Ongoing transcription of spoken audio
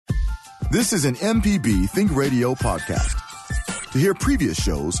This is an MPB Think Radio podcast. To hear previous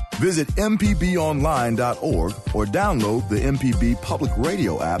shows, visit mpbonline.org or download the MPB Public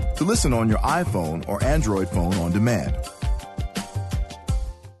Radio app to listen on your iPhone or Android phone on demand.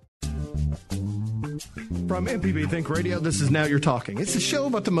 From MPB Think Radio, this is Now You're Talking. It's a show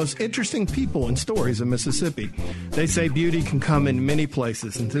about the most interesting people and stories of Mississippi. They say beauty can come in many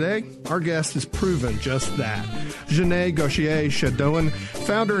places, and today, our guest has proven just that. Janae Gauthier-Chedouin,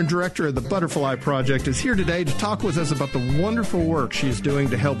 founder and director of the Butterfly Project, is here today to talk with us about the wonderful work she is doing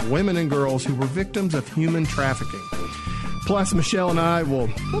to help women and girls who were victims of human trafficking. Plus, Michelle and I will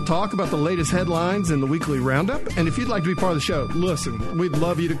talk about the latest headlines in the weekly roundup. And if you'd like to be part of the show, listen, we'd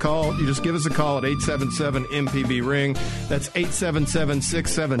love you to call. You just give us a call at 877-MPB-RING. That's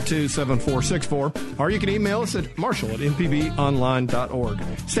 877-672-7464. Or you can email us at marshall@mpbonline.org.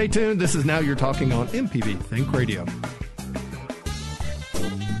 Stay tuned. This is Now You're Talking on MPB Think Radio.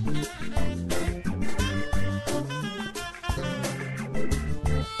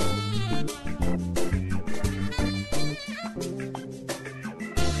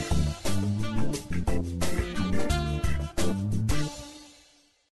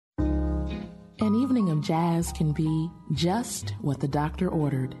 An evening of jazz can be just what the doctor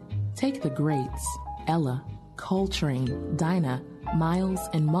ordered. Take the greats, Ella, Coltrane, Dinah, Miles,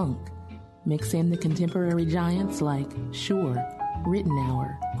 and Monk. Mix in the contemporary giants like Shure,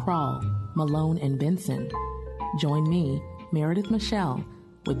 Rittenauer, Krall, Malone, and Benson. Join me, Meredith Michelle,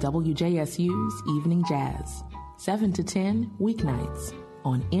 with WJSU's Evening Jazz, 7 to 10 weeknights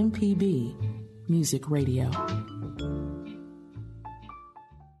on MPB Music Radio.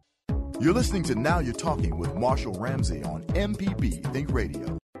 You're listening to Now You're Talking with Marshall Ramsey on MPB Think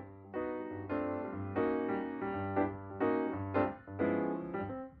Radio.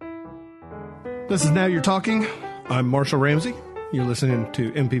 This is Now You're Talking. I'm Marshall Ramsey. You're listening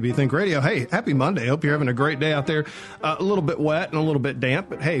to MPB Think Radio. Hey, happy Monday. Hope you're having a great day out there. A little bit wet and a little bit damp,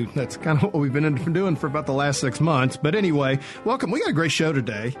 but hey, that's kind of what we've been doing for about the last 6 months. But anyway, welcome. We got a great show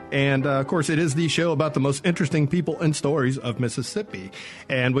today. And, of course, it is the show about the most interesting people and stories of Mississippi.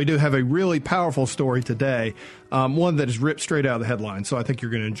 And we do have a really powerful story today, one that is ripped straight out of the headlines. So I think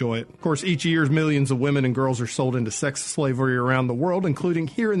you're going to enjoy it. Of course, each year, millions of women and girls are sold into sex slavery around the world, including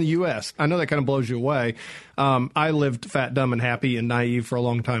here in the U.S. I know that kind of blows you away. I lived fat, dumb, and happy and naive for a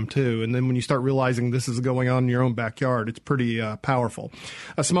long time, too. And then when you start realizing this is going on in your own backyard, it's pretty powerful.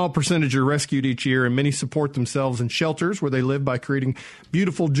 A small percentage are rescued each year, and many support themselves in shelters where they live by creating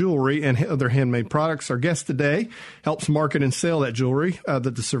beautiful jewelry and other handmade products. Our guest today helps market and sell that jewelry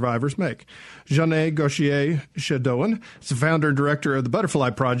that the survivors make. Janae Gauthier-Chedouin is the founder and director of the Butterfly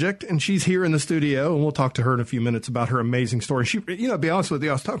Project, and she's here in the studio, and we'll talk to her in a few minutes about her amazing story. She, to be honest with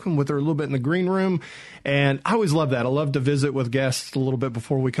you, I was talking with her a little bit in the green room, and I always love that. I love to visit with guests a little bit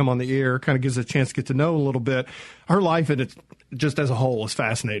before we come on the air. Kind of gives a chance to get to know a little bit. Her life, and it's just as a whole, is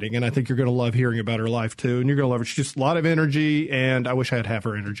fascinating, and I think you're going to love hearing about her life, too, and you're going to love her. She's just a lot of energy, and I wish I'd have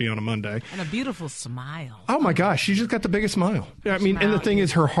her energy on a Monday. And a beautiful smile. Oh, my gosh. She's just got the biggest smile. I mean, and the thing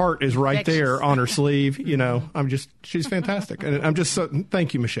is, her heart is right there on her sleeve. She's fantastic. And I'm just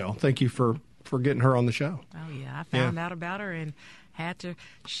thank you, Michelle. Thank you for getting her on the show. Oh, yeah. I found out about her and had to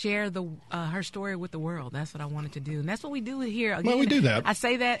share her story with the world. That's what I wanted to do. And that's what we do here. Again, well, we do that. I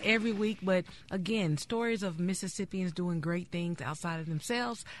say that every week, but again, stories of Mississippians doing great things outside of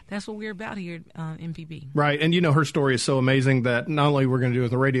themselves. That's what we're about here at MPB. Right. And her story is so amazing that not only we're going to do it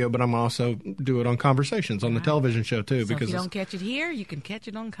on the radio, but I'm also do it on Conversations on the television show, too. So because if you don't catch it here, you can catch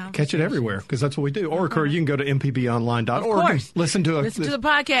it on Conversations. Catch it everywhere, because that's what we do. Or you can go to mpbonline.org. Of course. Listen to the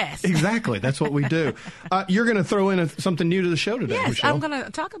podcast. Exactly. That's what we do. You're going to throw in something new to the show today, Yes, Michelle. I'm going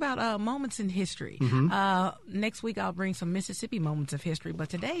to talk about moments in history. Mm-hmm. Next week, I'll bring some Mississippi moments of history. But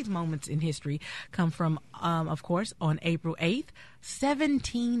today's moments in history come from, of course, on April 8th,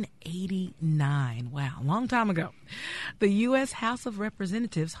 1789. Wow, a long time ago. The U.S. House of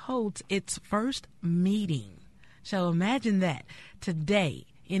Representatives holds its first meeting. So imagine that. Today,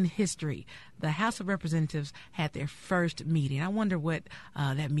 in history, the House of Representatives had their first meeting. I wonder what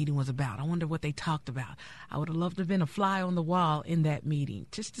that meeting was about. I wonder what they talked about. I would have loved to have been a fly on the wall in that meeting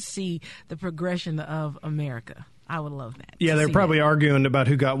just to see the progression of America. I would love that. Yeah, they're probably arguing about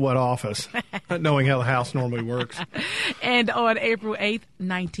who got what office, not knowing how the House normally works. And on April 8th,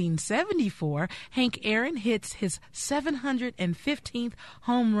 1974, Hank Aaron hits his 715th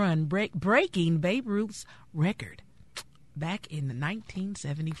home run, breaking Babe Ruth's record. Back in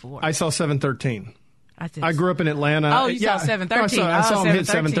 1974. I saw 713. I grew up in Atlanta. Oh, you saw 713. I saw him hit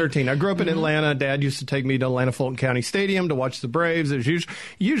 713. 713. I grew up in Atlanta. Dad used to take me to Atlanta Fulton County Stadium to watch the Braves. It was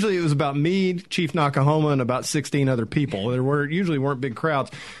usually it was about me, Chief Nakahoma, and about 16 other people. There usually weren't big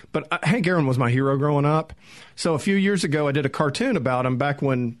crowds. But Hank Aaron was my hero growing up. So a few years ago, I did a cartoon about him back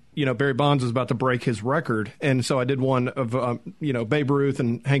when Barry Bonds was about to break his record. And so I did one of, Babe Ruth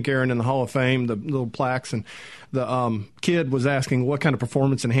and Hank Aaron in the Hall of Fame, the little plaques. And the kid was asking what kind of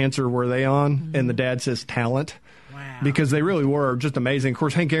performance enhancer were they on. Mm-hmm. And the dad says talent. Wow. Because they really were just amazing. Of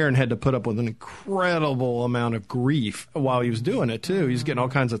course, Hank Aaron had to put up with an incredible amount of grief while he was doing it, too. He was getting all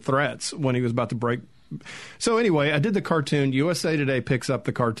kinds of threats when he was about to break. So anyway, I did the cartoon. USA Today picks up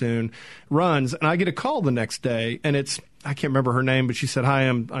the cartoon, runs, and I get a call the next day, and I can't remember her name, but she said, "Hi,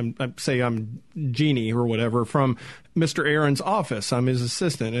 I'm Jeannie or whatever from Mr. Aaron's office. I'm his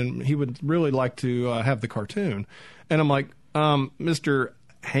assistant, and he would really like to have the cartoon." And I'm like, "Mr.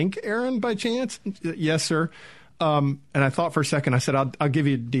 Hank Aaron, by chance?" "Yes, sir." And I thought for a second. I said, "I'll give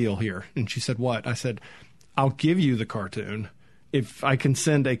you a deal here." And she said, "What?" I said, "I'll give you the cartoon if I can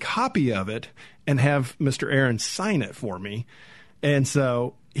send a copy of it and have Mr. Aaron sign it for me." And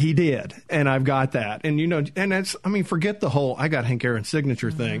so he did, and I've got that. And, forget the whole I got Hank Aaron's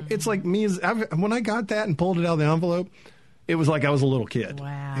signature thing. It's like me, when I got that and pulled it out of the envelope, it was like I was a little kid.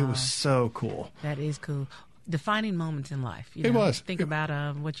 Wow. It was so cool. That is cool. Defining moments in life. It was. Think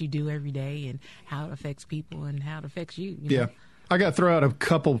about what you do every day and how it affects people and how it affects you. Yeah. I got to throw out a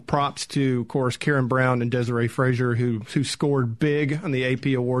couple props to, of course, Karen Brown and Desiree Frazier, who scored big on the AP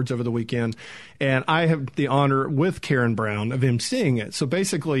Awards over the weekend. And I have the honor with Karen Brown of emceeing it. So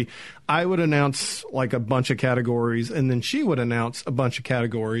basically, I would announce like a bunch of categories, and then she would announce a bunch of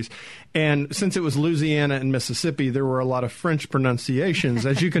categories. And since it was Louisiana and Mississippi, there were a lot of French pronunciations.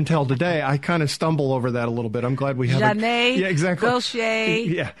 As you can tell today, I kind of stumble over that a little bit. I'm glad we have Jeanne, yeah, exactly. Gaucher,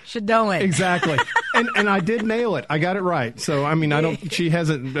 yeah. Chardonnay. Exactly. And I did nail it. I got it right. So, she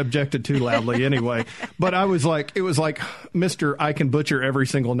hasn't objected too loudly anyway. But it was like, Mr. I can butcher every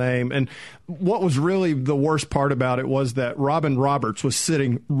single name. And what was really the worst part about it was that Robin Roberts was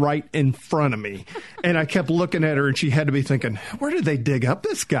sitting right in front of me. And I kept looking at her, and she had to be thinking, where did they dig up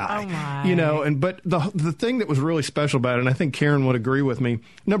this guy? Oh my. But the thing that was really special about it, and I think Karen would agree with me,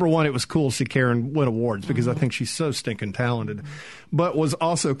 number one, it was cool to see Karen win awards because I think she's so stinking talented. But was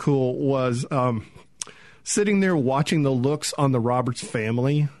also cool was sitting there watching the looks on the Roberts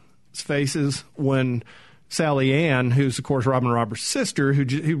family's faces when Sally Ann, who's, of course, Robin Roberts' sister,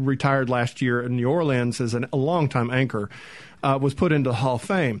 who retired last year in New Orleans as a longtime anchor, was put into the Hall of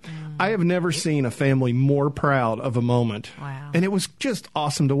Fame. I have never seen a family more proud of a moment. Wow. And it was just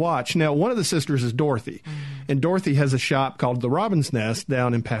awesome to watch. Now, one of the sisters is Dorothy. And Dorothy has a shop called The Robin's Nest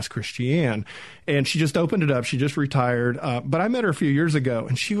down in Pass Christian. And she just opened it up. She just retired. But I met her a few years ago,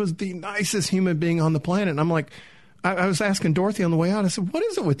 and she was the nicest human being on the planet. And I'm like, I was asking Dorothy on the way out, I said, what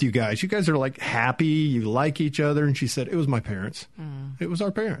is it with you guys? You guys are like happy, you like each other. And she said, it was my parents. It was our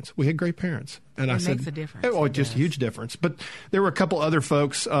parents. We had great parents. And I said, makes a difference. Oh, just a huge difference. But there were a couple other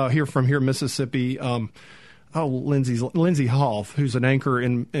folks here in Mississippi. Lindsay Hall, who's an anchor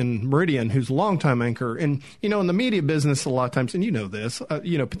in Meridian, who's a longtime anchor. And, in the media business, a lot of times, and you know this,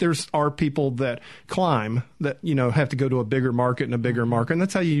 there's are people that climb that, have to go to a bigger market and a bigger market. And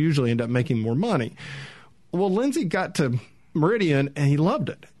that's how you usually end up making more money. Well, Lindsay got to Meridian, and he loved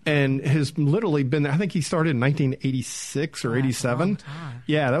it, and has literally been there. I think he started in 1986 or 87.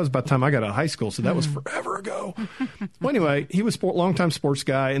 Yeah, that was about the time I got out of high school, so that was forever ago. Well, anyway, he was a longtime sports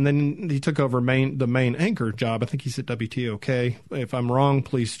guy, and then he took over the main anchor job. I think he's at WTOK. If I'm wrong,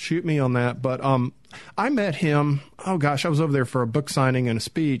 please shoot me on that. But I met him, I was over there for a book signing and a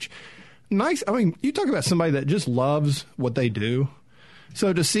speech. Nice. You talk about somebody that just loves what they do.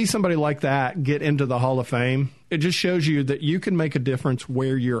 So to see somebody like that get into the Hall of Fame, it just shows you that you can make a difference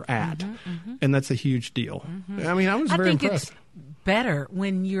where you're at. And that's a huge deal. I was very impressed. It's better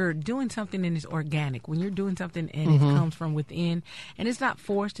when you're doing something and it's organic, when you're doing something and it comes from within, and it's not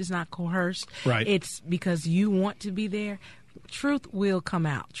forced, it's not coerced. Right. It's because you want to be there. Truth will come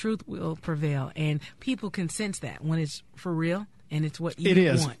out. Truth will prevail. And people can sense that when it's for real. And it's what you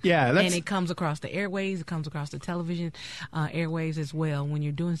want. Yeah, and it comes across the airways. It comes across the television airways as well. When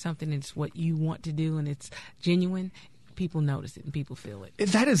you're doing something, it's what you want to do, and it's genuine. People notice it and people feel it.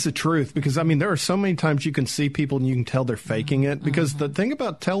 That is the truth, because, there are so many times you can see people and you can tell they're faking it. Because the thing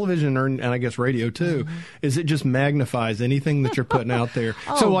about television, and I guess radio too, is it just magnifies anything that you're putting out there.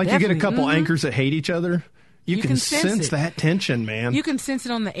 So you get a couple anchors that hate each other. You can sense that tension, man. You can sense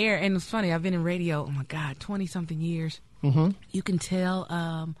it on the air. And it's funny, I've been in radio, 20-something years. You can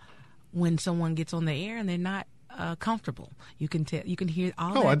tell when someone gets on the air and they're not comfortable. You can tell. You can hear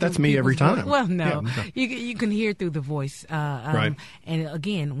all. Oh, that that's me every time. Well, no, Yeah. you can hear through the voice. Right. And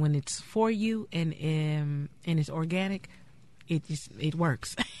again, when it's for you and it's organic, it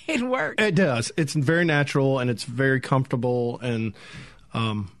works. It works. It does. It's very natural and it's very comfortable, and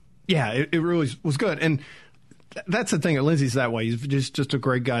it really was good. And that's the thing. Lindsay's that way. He's just a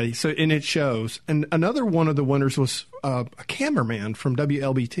great guy. So, and it shows. And another one of the winners was a cameraman from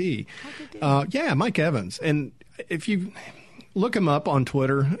WLBT. Mike Evans. And if you look him up on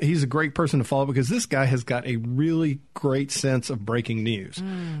Twitter, he's a great person to follow because this guy has got a really great sense of breaking news.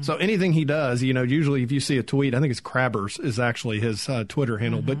 So anything he does, usually if you see a tweet, I think it's Crabbers is actually his Twitter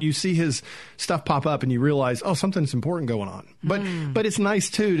handle, but you see his stuff pop up and you realize, oh, something's important going on. But it's nice,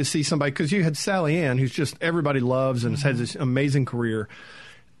 too, to see somebody, because you had Sally Ann, who's just everybody loves and has had this amazing career.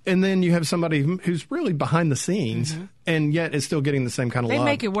 And then you have somebody who's really behind the scenes and yet is still getting the same kind of love. They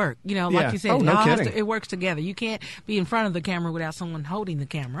make it work. Like you said, it works together. You can't be in front of the camera without someone holding the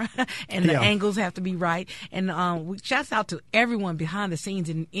camera. And the angles have to be right. And shouts out to everyone behind the scenes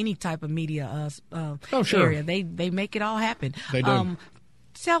in any type of media area. They make it all happen. They do.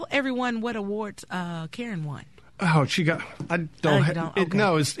 Tell everyone what awards Karen won. Oh, she got. I don't. Okay.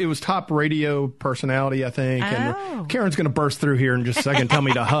 No, it was top radio personality, I think. Oh. And Karen's going to burst through here in just a second. Tell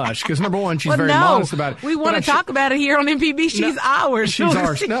me to hush, because number one, she's very modest about it. We want to talk about it here on MPB. She's ours. She's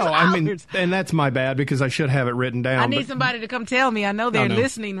ours. I mean, and that's my bad because I should have it written down. I need somebody to come tell me. I know they're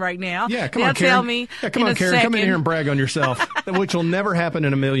listening right now. Yeah, come They'll on, Karen. Tell me. Yeah, come on, Karen. Come in here and brag on yourself, which will never happen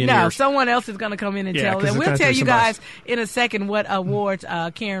in a million years. No, someone else is going to come in and tell them. We'll tell you guys in a second what awards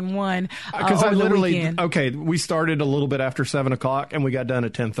Karen won over the weekend. We started a little bit after 7 o'clock, and we got done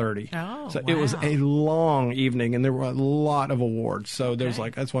at 10:30. Oh, so it was a long evening, and there were a lot of awards. So there's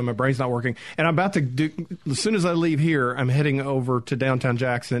that's why my brain's not working. And I'm about to do, as soon as I leave here, I'm heading over to downtown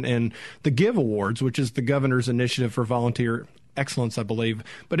Jackson and the Give Awards, which is the governor's initiative for volunteer excellence, I believe.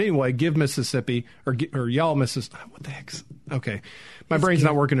 But anyway, Give Mississippi or Y'all Mississippi. What the heck's okay? My brain's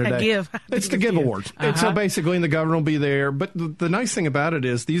not working today. It's the Give Awards. And so basically, and the governor will be there. But the nice thing about it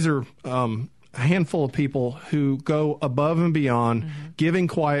is these are a handful of people who go above and beyond, giving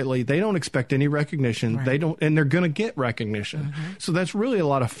quietly. They don't expect any recognition. Right. They don't, and they're going to get recognition. So that's really a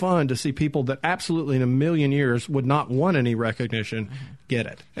lot of fun to see people that absolutely in a million years would not want any recognition get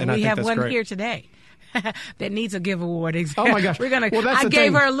it. And I think that's great. We have one here today that needs a Give Award. Oh my gosh! I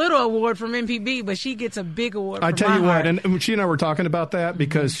gave her a little award from MPB, but she gets a big award. I tell you what, and she and I were talking about that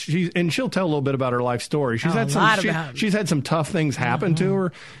because she'll tell a little bit about her life story. She's had some tough things happen to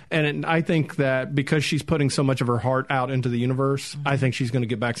her, and I think that because she's putting so much of her heart out into the universe, I think she's going to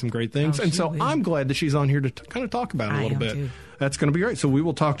get back some great things. And so I'm glad that she's on here to kind of talk about it a little bit. Too. That's going to be great. So we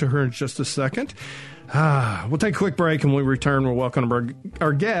will talk to her in just a second. We'll take a quick break, and when we return, we'll welcome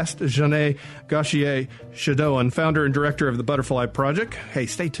our guest, Janae Gauthier-Shadoan, founder and director of the Butterfly Project. Hey,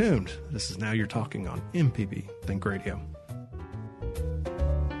 stay tuned. This is Now You're Talking on MPB Think Radio.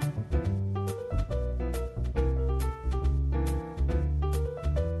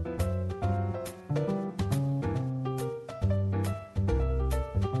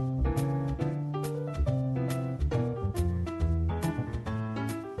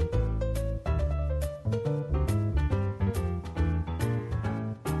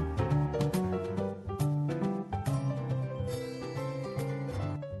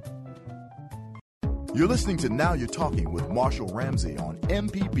 You're listening to Now You're Talking with Marshall Ramsey on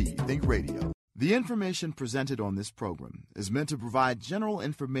MPB Think Radio. The information presented on this program is meant to provide general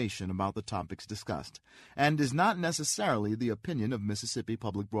information about the topics discussed and is not necessarily the opinion of Mississippi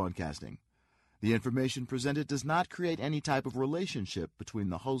Public Broadcasting. The information presented does not create any type of relationship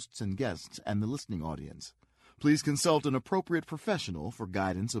between the hosts and guests and the listening audience. Please consult an appropriate professional for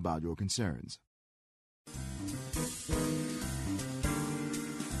guidance about your concerns.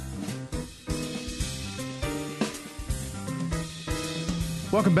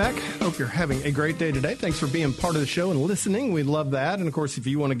 Welcome back. Hope you're having a great day today. Thanks for being part of the show and listening. We love that. And, of course, if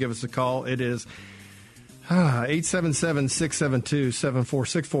you want to give us a call, it is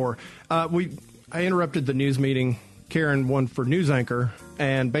 877-672-7464. I interrupted the news meeting. Karen won for news anchor,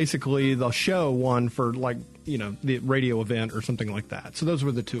 and basically the show won for, the radio event or something like that. So those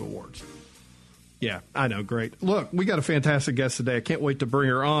were the two awards. Yeah, I know. Great. Look, we got a fantastic guest today. I can't wait to bring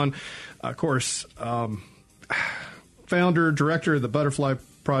her on. Of course, founder, director of the Butterfly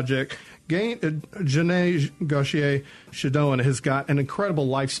Project, Janae Gauthier-Shadoan has got an incredible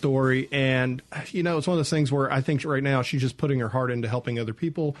life story. And, it's one of those things where I think right now she's just putting her heart into helping other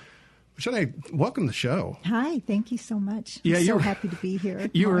people. Janae, welcome to the show. Hi, thank you so much. I'm so happy to be here.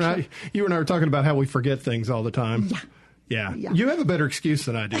 You and I were talking about how we forget things all the time. Yeah. You have a better excuse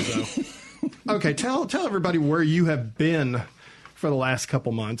than I do, though. Okay, tell everybody where you have been for the last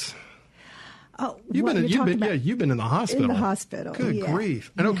couple months. Oh, you've been in the hospital. In the hospital. Good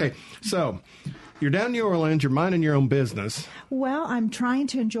grief. And okay, so you're down in New Orleans, you're minding your own business. Well, I'm trying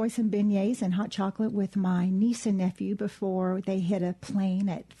to enjoy some beignets and hot chocolate with my niece and nephew before they hit a plane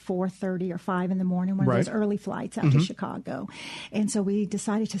at 4:30 or 5 in the morning, one of those early flights out to Chicago. And so we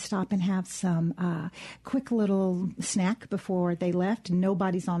decided to stop and have some quick little snack before they left.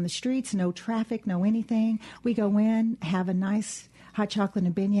 Nobody's on the streets, no traffic, no anything. We go in, have a nice hot chocolate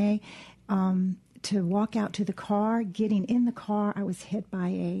and a beignet. To walk out to the car, getting in the car, I was hit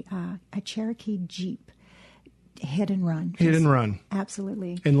by a Cherokee Jeep. Hit and run. Hit and run.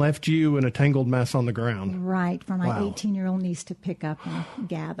 Absolutely. And left you in a tangled mess on the ground. Right, for my 18-year-old niece to pick up and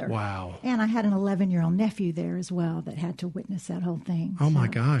gather. Wow. And I had an 11-year-old nephew there as well that had to witness that whole thing. Oh, my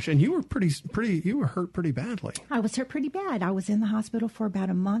gosh. And you were you were hurt pretty badly. I was hurt pretty bad. I was in the hospital for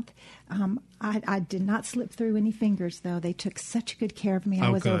about a month. I did not slip through any fingers, though. They took such good care of me. I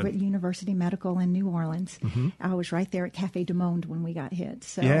was over at University Medical in New Orleans. I was right there at Café du Monde when we got hit.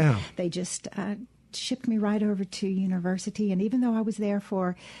 So they just shipped me right over to university, and even though I was there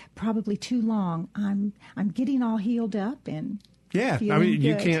for probably too long, I'm getting all healed up and feeling good.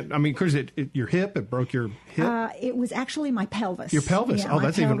 You can't. I mean, because your hip, it broke your hip. It was actually my pelvis. Your pelvis. Yeah,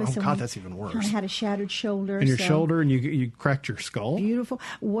 that's even. Oh God, that's even worse. I had a shattered shoulder. And your shoulder, and you cracked your skull. Beautiful.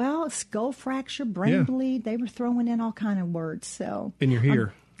 Well, skull fracture, brain bleed. They were throwing in all kind of words. So. And you're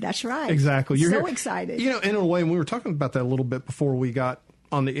here. That's right. Exactly. You're so here. Excited. You know, in a way, and we were talking about that a little bit before we got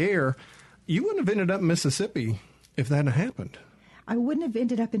on the air. You wouldn't have ended up in Mississippi if that hadn't happened. I wouldn't have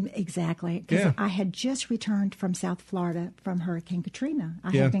ended up in exactly because I had just returned from South Florida from Hurricane Katrina.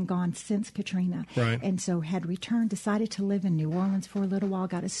 I had been gone since Katrina, and so had returned. Decided to live in New Orleans for a little while.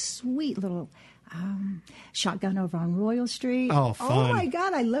 Got a sweet little shotgun over on Royal Street. Oh, fun. Oh, my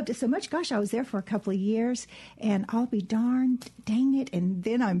God, I loved it so much. Gosh, I was there for a couple of years, and I'll be darned, dang it, and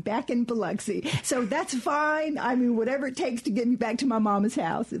then I'm back in Biloxi. So that's fine. I mean, whatever it takes to get me back to my mama's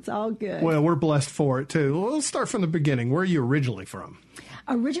house, it's all good. Well, we're blessed for it, too. Well, let's start from the beginning. Where are you originally from?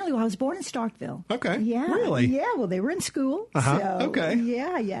 Originally, I was born in Starkville. Okay. Yeah. Really? Yeah. Well, they were in school. So, okay.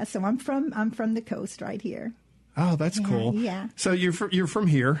 Yeah. So I'm from the coast right here. Oh, that's cool. Yeah. So you're from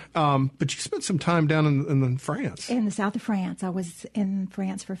here, but you spent some time down in France. In the south of France. I was in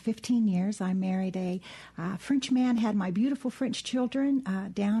France for 15 years. I married a French man, had my beautiful French children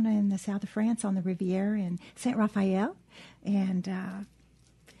down in the south of France on the Riviera in Saint Raphael, and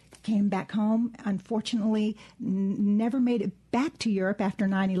came back home. Unfortunately, never made it back to Europe after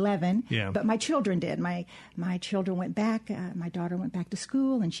 9/11. Yeah. But my children did. My children went back. My daughter went back to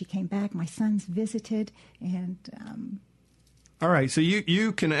school, and she came back. My sons visited, and. All right. So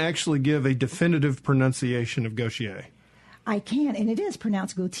you can actually give a definitive pronunciation of Gautier. I can, and it is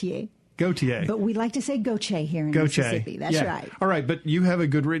pronounced Gautier. Gautier. But we like to say Gautier here in Mississippi. That's right. All right. But you have a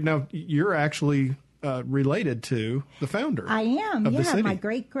good read. Now, you're actually related to the founder. I am, of the city. My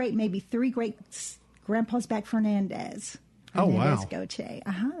great, maybe 3 great grandpas back, Fernandez. Oh, wow. Gautier.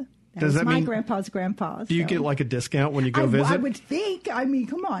 Does that my mean grandpa's grandpa. Do you get like a discount when you go visit? I would think. I mean,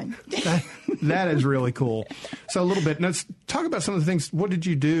 come on. That is really cool. So a little bit. Let's talk about some of the things. What did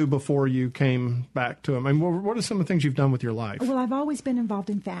you do before you came back to him? I mean, what are some of the things you've done with your life? Well, I've always been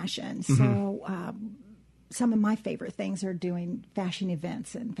involved in fashion. So some of my favorite things are doing fashion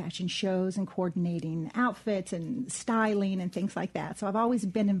events and fashion shows and coordinating outfits and styling and things like that. So I've always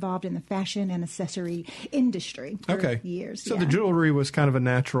been involved in the fashion and accessory industry for years. So the jewelry was kind of a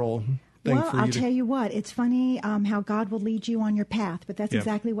natural thing for you. Well, I'll tell you what, it's funny how God will lead you on your path, but that's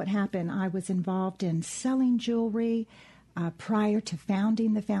exactly what happened. I was involved in selling jewelry prior to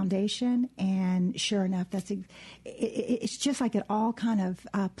founding the foundation, and sure enough, it's just like it all kind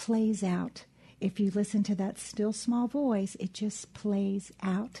of plays out. If you listen to that still small voice, it just plays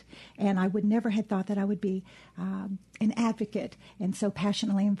out. And I would never have thought that I would be an advocate and so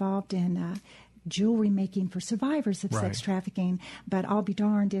passionately involved in jewelry making for survivors of sex trafficking. But I'll be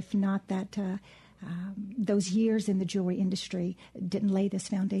darned if not that those years in the jewelry industry didn't lay this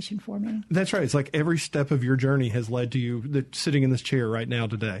foundation for me. That's right. It's like every step of your journey has led to you sitting in this chair right now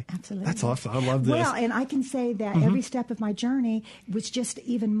today. Absolutely. That's awesome. I love this. Well, and I can say that every step of my journey was just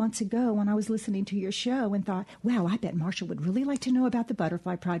even months ago when I was listening to your show and thought, wow, I bet Marsha would really like to know about the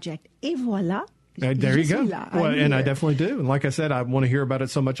Butterfly Project. Et voilà. There you go. Well, and I definitely do. And like I said, I want to hear about it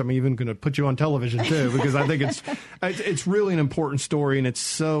so much, I'm even going to put you on television, too, because I think it's really an important story, and it's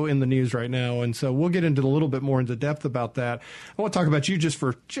so in the news right now. And so we'll get into a little bit more into depth about that. I want to talk about you just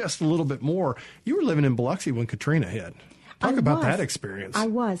a little bit more. You were living in Biloxi when Katrina hit. Talk about that experience. I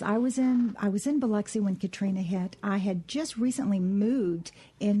was in Biloxi when Katrina hit. I had just recently moved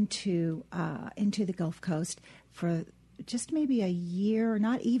into the Gulf Coast for just maybe a year,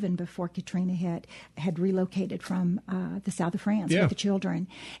 not even before Katrina hit. Had relocated from the south of France with the children,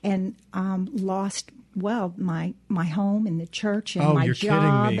 and lost my home and the church and my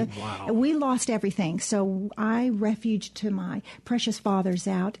job. Kidding me. Wow. We lost everything. So I refuged to my precious father's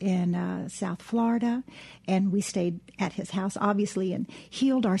out in South Florida, and we stayed at his house, obviously, and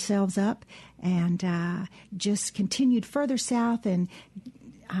healed ourselves up, and just continued further south and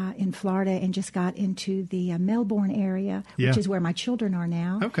in Florida, and just got into the Melbourne area, which is where my children are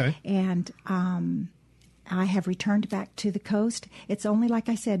now. Okay. And I have returned back to the coast. It's only, like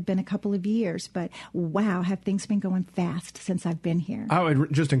I said, been a couple of years, but wow, have things been going fast since I've been here. Oh,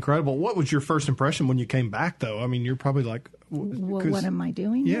 just incredible. What was your first impression when you came back, though? I mean, you're probably like... Well, what am I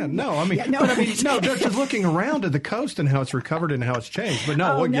doing? Yeah, no, I mean, just looking around at the coast and how it's recovered and how it's changed. But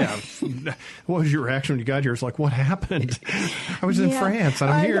what was your reaction when you got here? It's like, what happened? I was in France and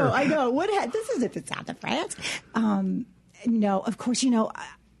I'm here. I know. This isn't the south of France. No, of course,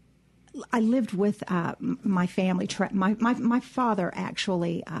 I lived with my family. My father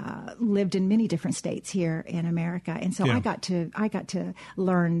actually lived in many different states here in America, and so I got to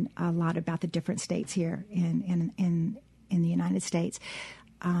learn a lot about the different states here in the United States.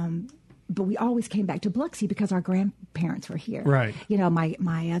 But we always came back to Biloxi because our grandparents were here. Right.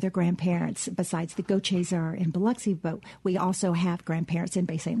 My other grandparents, besides the Goches, are in Biloxi, but we also have grandparents in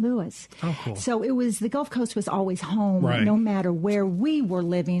Bay St. Louis. Oh, cool. So the Gulf Coast was always home, right, no matter where we were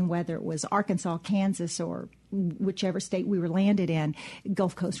living, whether it was Arkansas, Kansas, or whichever state we were landed in.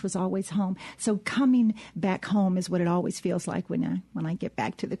 Gulf Coast was always home. So coming back home is what it always feels like when I get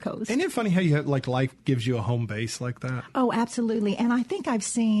back to the coast. Isn't it funny how you life gives you a home base like that? Oh, absolutely. And I think I'm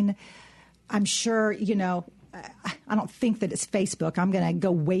sure, I don't think that it's Facebook. I'm going to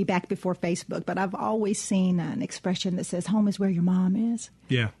go way back before Facebook, but I've always seen an expression that says, home is where your mom is.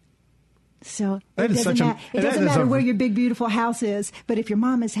 Yeah. So it doesn't matter where your big, beautiful house is, but if your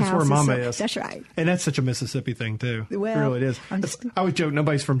mama's house where mama is. That's right. And that's such a Mississippi thing, too. Well, it really is. I always joke,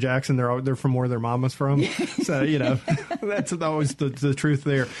 nobody's from Jackson. They're from where their mama's from. So, that's always the truth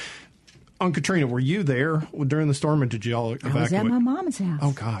there. On Katrina, were you there during the storm, or did y'all evacuate? I was at my mama's house.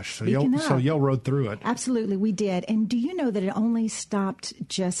 Oh, gosh. So y'all rode through it. Absolutely, we did. And do you know that it only stopped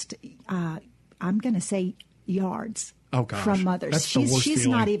just, I'm going to say, yards from Mother's? That's the worst She's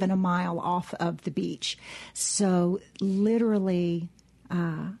feeling. Not even a mile off of the beach. So literally,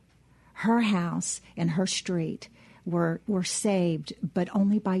 her house and her street were saved, but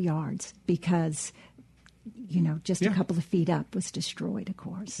only by yards, because just a couple of feet up was destroyed, of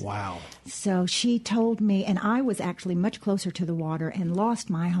course. Wow. So she told me, and I was actually much closer to the water and lost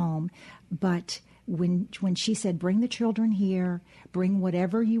my home, but when she said, bring the children here, bring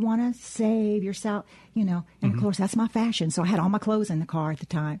whatever you want to save yourself, and of course that's my fashion, so I had all my clothes in the car at the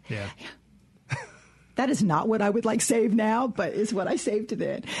time. Yeah. That is not what I would save now, but is what I saved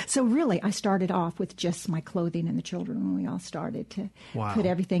then. So really, I started off with just my clothing and the children when we all started to put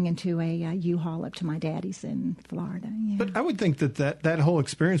everything into a U-Haul up to my daddy's in Florida. Yeah. But I would think that whole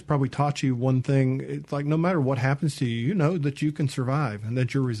experience probably taught you one thing. It's like no matter what happens to you, you know that you can survive and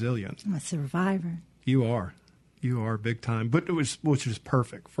that you're resilient. I'm a survivor. You are. You are big time. But which is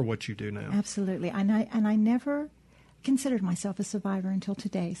perfect for what you do now. Absolutely. And I never considered myself a survivor until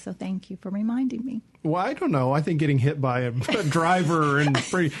today, so thank you for reminding me. Well, I don't know. I think getting hit by a driver and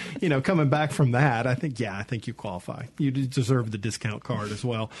coming back from that, I think you qualify. You deserve the discount card as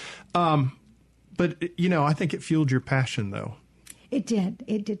well. But I think it fueled your passion, though. It did.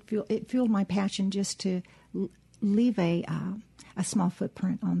 It fueled my passion just to leave a small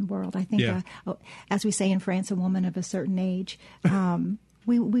footprint on the world. I think, as we say in France, a woman of a certain age,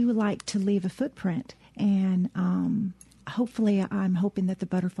 we would like to leave a footprint. And hopefully, I'm hoping that the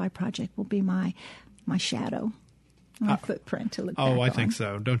Butterfly Project will be my shadow, my footprint to look back on. Oh, I think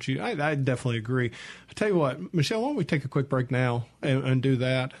so. Don't you? I definitely agree. I tell you what, Michelle, why don't we take a quick break now and do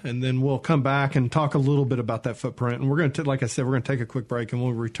that, and then we'll come back and talk a little bit about that footprint. And we're going to, like I said, we're going to take a quick break, and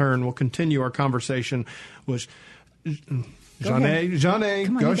when we return, we'll continue our conversation with Jeanne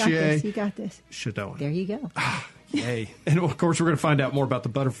Gauthier. You got this. Chadone. There you go. Yay. And, of course, we're going to find out more about the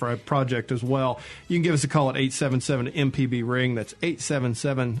Butterfly Project as well. You can give us a call at 877-MPB-RING. That's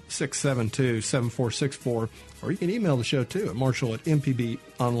 877-672-7464. Or you can email the show, too, at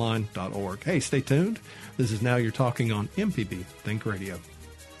marshall@mpbonline.org. Hey, stay tuned. This is Now You're Talking on MPB Think Radio.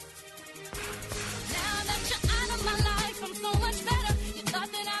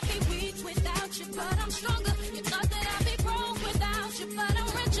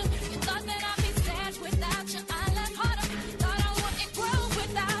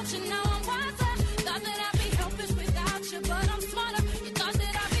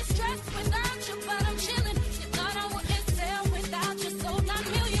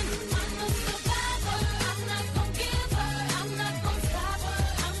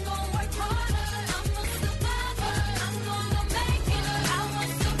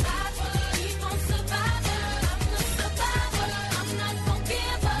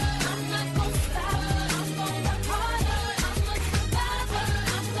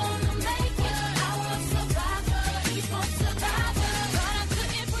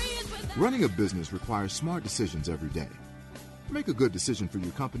 Running a business requires smart decisions every day. Make a good decision for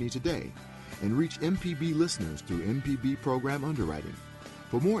your company today and reach MPB listeners through MPB program underwriting.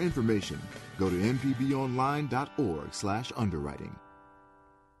 For more information, go to mpbonline.org/underwriting.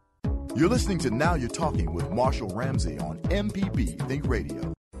 You're listening to Now You're Talking with Marshall Ramsey on MPB Think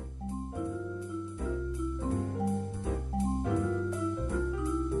Radio.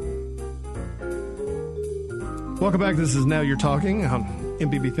 Welcome back. This is Now You're Talking on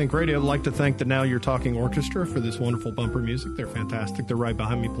MPB Think Radio. I'd like to thank the Now You're Talking Orchestra for this wonderful bumper music. They're fantastic. They're right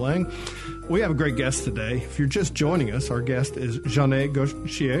behind me playing. We have a great guest today. If you're just joining us, our guest is Jeanne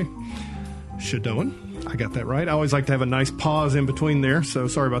Gauthier-Chardon. I got that right. I always like to have a nice pause in between there, so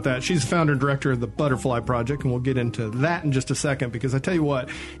sorry about that. She's the founder and director of the Butterfly Project, and we'll get into that in just a second, because I tell you what,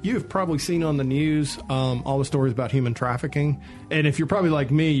 you've probably seen on the news all the stories about human trafficking, and if you're probably like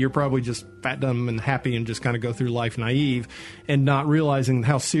me, you're probably just fat, dumb, and happy and just kind of go through life naive and not realizing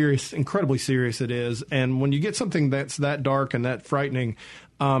how serious, incredibly serious it is. And when you get something that's that dark and that frightening,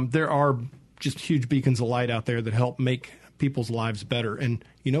 there are just huge beacons of light out there that help make people's lives better. And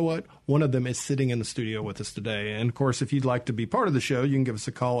you know what? One of them is sitting in the studio with us today. And of course, if you'd like to be part of the show, you can give us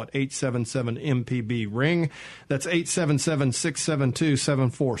a call at 877-MPB-RING. That's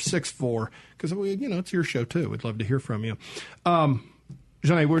 877-672-7464. Because, it's your show too. We'd love to hear from you. Jeanne,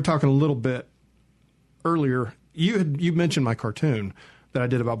 we were talking a little bit earlier. You mentioned my cartoon that I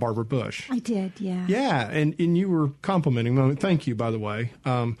did about Barbara Bush. I did, yeah. Yeah, and you were complimenting me. Thank you, by the way.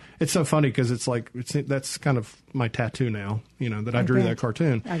 It's so funny because that's kind of my tattoo now, that I drew that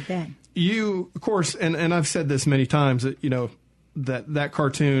cartoon. I bet. You, of course, and I've said this many times, that, that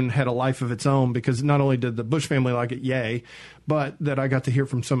cartoon had a life of its own, because not only did the Bush family like it, yay, but that I got to hear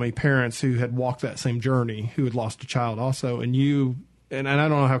from so many parents who had walked that same journey, who had lost a child also. And you, and I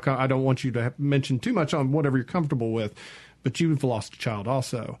don't know how, I don't want you to mention too much on whatever you're comfortable with, but you've lost a child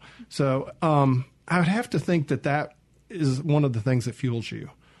also. So I would have to think that is one of the things that fuels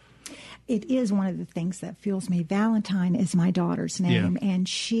you. It is one of the things that fuels me. Valentine is my daughter's name, and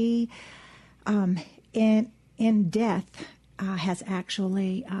she, in death, has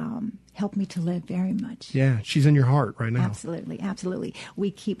actually helped me to live very much. Yeah, she's in your heart right now. Absolutely, absolutely. We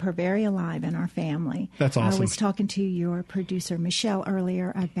keep her very alive in our family. That's awesome. I was talking to your producer, Michelle,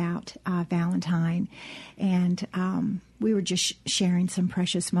 earlier about Valentine, and we were just sharing some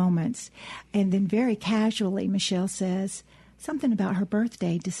precious moments. And then very casually, Michelle says something about her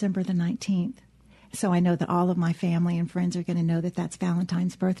birthday, December the 19th. So I know that all of my family and friends are going to know that that's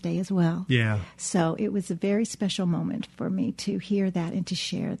Valentine's birthday as well. Yeah. So it was a very special moment for me to hear that and to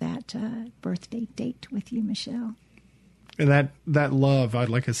share that birthday date with you, Michelle. And that love,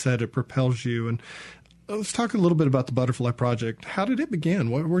 like I said, it propels you. And let's talk a little bit about the Butterfly Project. How did it begin?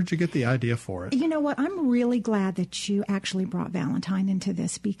 Where did you get the idea for it? You know what? I'm really glad that you actually brought Valentine into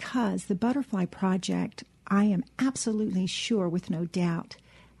this, because the Butterfly Project, I am absolutely sure, with no doubt,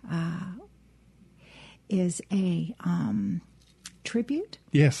 is a tribute.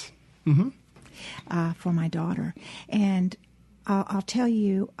 Yes. Mm-hmm. For my daughter. And I'll tell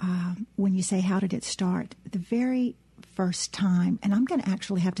you, when you say, how did it start? The very first time, and I'm going to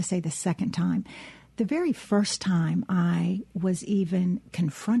actually have to say the second time, the very first time I was even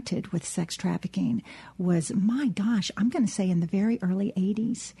confronted with sex trafficking was, my gosh, I'm going to say in the very early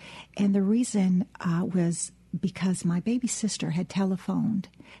 80s. And the reason was because my baby sister had telephoned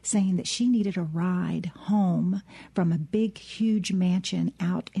saying that she needed a ride home from a big, huge mansion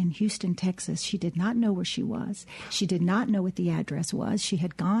out in Houston, Texas. She did not know where she was. She did not know what the address was. She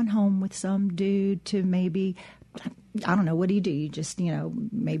had gone home with some dude to maybe, I don't know, what do? You just,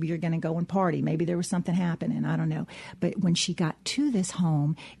 maybe you're going to go and party. Maybe there was something happening. I don't know. But when she got to this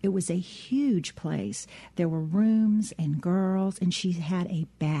home, it was a huge place. There were rooms and girls, and she had a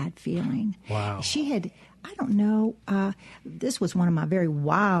bad feeling. Wow. She had, I don't know, this was one of my very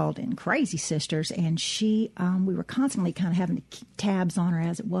wild and crazy sisters, and she, we were constantly kind of having to keep tabs on her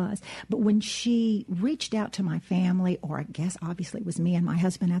as it was. But when she reached out to my family, or I guess obviously it was me and my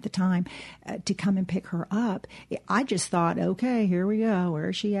husband at the time, to come and pick her up, I just thought, okay, here we go. Where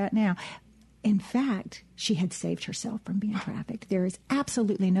is she at now? In fact, she had saved herself from being trafficked. There is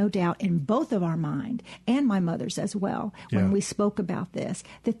absolutely no doubt in both of our mind, and my mother's as well, when we spoke about this,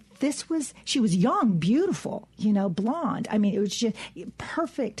 that she was young, beautiful, blonde. I mean, it was just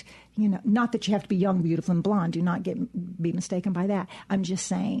perfect, not that you have to be young, beautiful, and blonde. Do not be mistaken by that. I'm just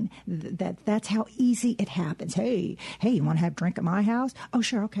saying that's how easy it happens. Hey, you want to have a drink at my house? Oh,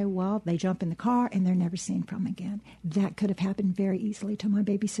 sure. Okay, well, they jump in the car and they're never seen from again. That could have happened very easily to my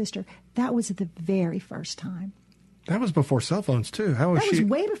baby sister. That was the very first time. That was before cell phones, too. How was That was she?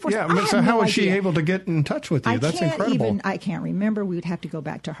 way before. Yeah, I so had how no was she idea. able to get in touch with you? That's incredible. I can't remember. We would have to go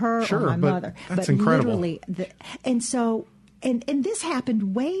back to her Sure, or my but mother. that's but incredible. Literally, and this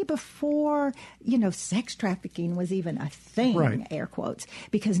happened way before, sex trafficking was even a thing, Right. air quotes,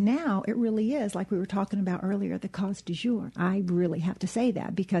 because now it really is, like we were talking about earlier, the cause du jour. I really have to say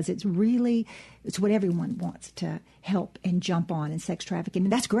that because it's what everyone wants to help and jump on in sex trafficking.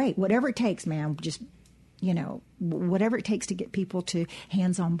 And that's great. Whatever it takes, man, just, whatever it takes to get people to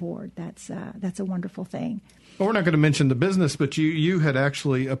hands on board. That's a wonderful thing. Well, we're not going to mention the business, but you had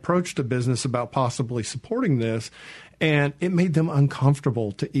actually approached a business about possibly supporting this, and it made them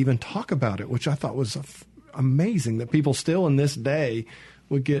uncomfortable to even talk about it, which I thought was amazing that people still in this day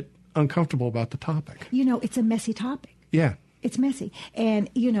would get uncomfortable about the topic. It's a messy topic. Yeah. It's messy.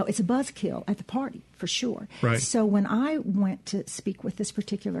 And, it's a buzzkill at the party, for sure. Right. So when I went to speak with this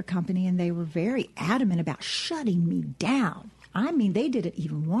particular company, and they were very adamant about shutting me down. I mean, they didn't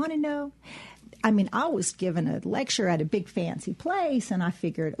even want to know. I mean, I was given a lecture at a big fancy place, and I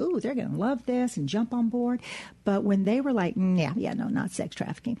figured, ooh, they're going to love this and jump on board. But when they were like, no, not sex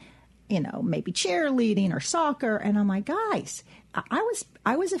trafficking, maybe cheerleading or soccer, and I'm like, guys,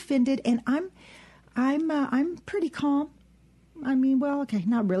 I was offended, and I'm pretty calm. I mean, well, okay,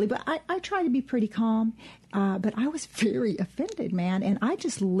 not really, but I try to be pretty calm. But I was very offended, man. And I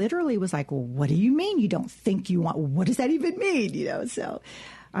just literally was like, well, what do you mean you don't think you want? What does that even mean? So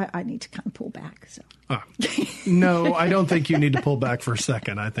I need to kind of pull back. So. No, I don't think you need to pull back for a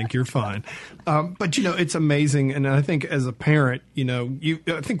second. I think you're fine. But, it's amazing. And I think as a parent,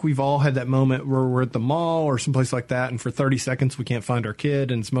 I think we've all had that moment where we're at the mall or someplace like that, and for 30 seconds we can't find our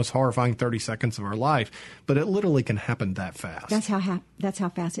kid, and it's the most horrifying 30 seconds of our life. But it literally can happen that fast. That's how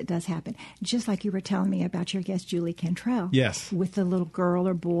fast it does happen. Just like you were telling me about your guest, Julie Cantrell. Yes. With the little girl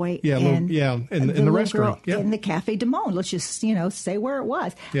or boy. Yeah, in the restaurant. Yeah. In the Cafe du Monde. Let's just, say where it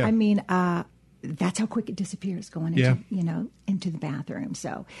was. Yeah. I mean, that's how quick it disappears going into, into the bathroom.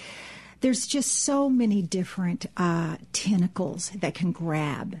 So there's just so many different tentacles that can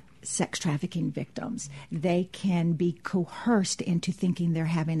grab sex trafficking victims. They can be coerced into thinking they're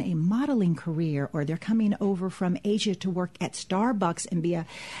having a modeling career, or they're coming over from Asia to work at Starbucks and be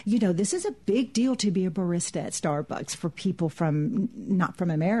this is a big deal to be a barista at Starbucks for people not from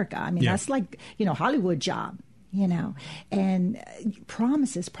America. I mean, that's like, Hollywood job. And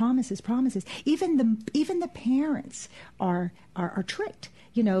promises. Even the parents are tricked.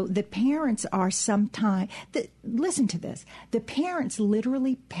 The parents are sometimes, listen to this, the parents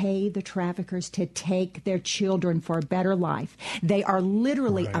literally pay the traffickers to take their children for a better life. They are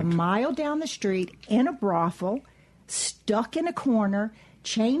literally a mile down the street in a brothel, stuck in a corner,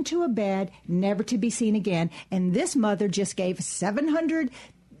 chained to a bed, never to be seen again. And this mother just gave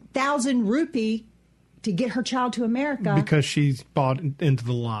 700,000 rupee to get her child to America. Because she's bought into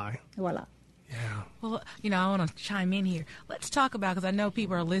the lie. Voila. Yeah. Well, I want to chime in here. Let's talk about, because I know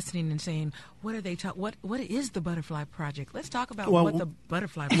people are listening and saying, what are they what is the Butterfly Project? Let's talk about what the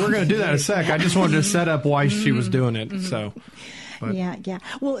Butterfly Project is. We're going to do that in a sec. I just wanted to set up why she was doing it. So, but. Yeah.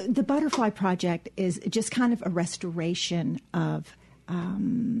 Well, the Butterfly Project is just kind of a restoration of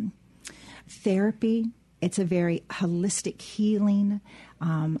therapy. It's a very holistic healing.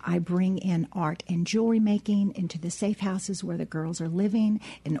 I bring in art and jewelry making into the safe houses where the girls are living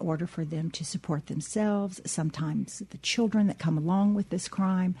in order for them to support themselves, sometimes the children that come along with this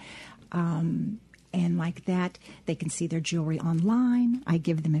crime. And like that, they can see their jewelry online. I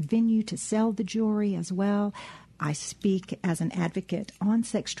give them a venue to sell the jewelry as well. I speak as an advocate on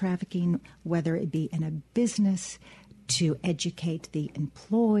sex trafficking, whether it be in a business, to educate the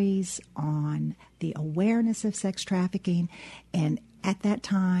employees on the awareness of sex trafficking. And at that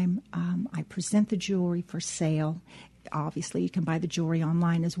time, I present the jewelry for sale. Obviously, you can buy the jewelry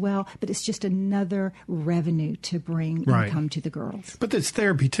online as well, but it's just another revenue to bring income to the girls. But it's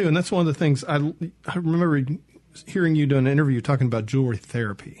therapy, too, and that's one of the things I remember hearing you do an interview talking about jewelry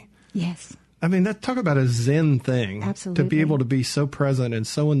therapy. Yes. I mean, talk about a Zen thing. Absolutely. To be able to be so present and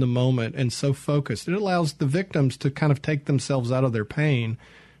so in the moment and so focused. It allows the victims to kind of take themselves out of their pain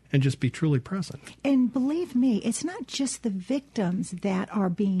and just be truly present. And believe me, it's not just the victims that are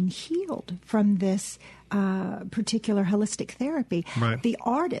being healed from this particular holistic therapy. Right. The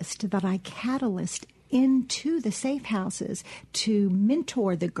artist that I catalyst into the safe houses to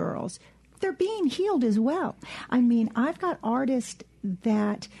mentor the girls, they're being healed as well. I mean, I've got artists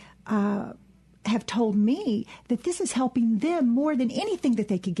that have told me that this is helping them more than anything that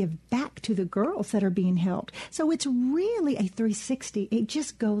they could give back to the girls that are being helped. So it's really a 360. It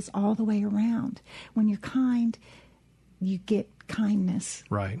just goes all the way around. When you're kind, you get kindness.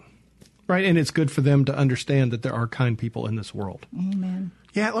 Right. Right, and it's good for them to understand that there are kind people in this world. Amen.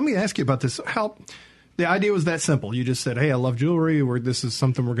 Yeah, let me ask you about this. How the idea was that simple. You just said, hey, I love jewelry, or this is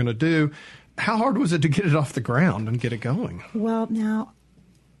something we're going to do. How hard was it to get it off the ground and get it going? Well, now,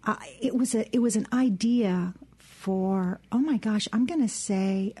 it was an idea for, oh my gosh, I'm going to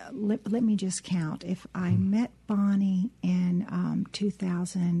say, let me just count. If I met Bonnie in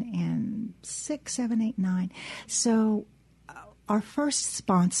 2006, 7, 8, 9. So our first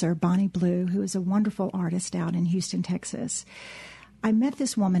sponsor, Bonnie Blue, who is a wonderful artist out in Houston, Texas, I met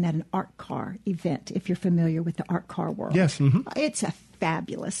this woman at an art car event, if you're familiar with the art car world. Yes. Mm-hmm. It's a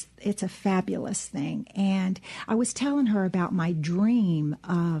fabulous thing. And I was telling her about my dream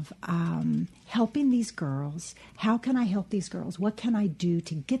of helping these girls. How can I help these girls? What can I do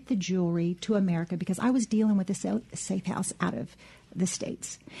to get the jewelry to America? Because I was dealing with a safe house out of the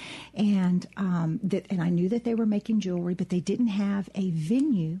States. And I knew that they were making jewelry, but they didn't have a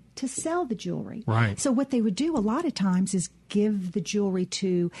venue to sell the jewelry. Right. So what they would do a lot of times is give the jewelry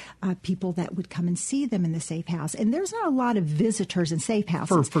to people that would come and see them in the safe house. And there's not a lot of visitors in safe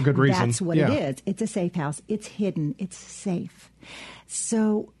houses. For good reason. That's what it is. It's a safe house. It's hidden. It's safe.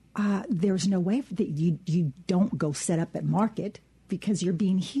 So there's no way that you don't go set up at market, because you're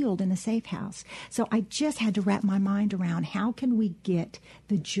being healed in a safe house. So I just had to wrap my mind around how can we get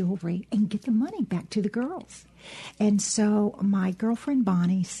the jewelry and get the money back to the girls. And so my girlfriend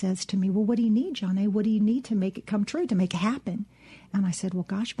Bonnie says to me, well, what do you need, Johnny? What do you need to make it come true, to make it happen? And I said, well,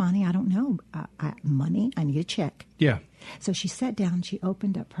 gosh, Bonnie, I don't know. Money, I need a check. Yeah. So she sat down, she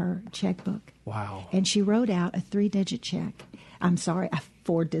opened up her checkbook. Wow. And she wrote out a 3-digit check. I'm sorry, a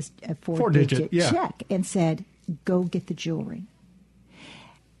four-digit check, and said, go get the jewelry.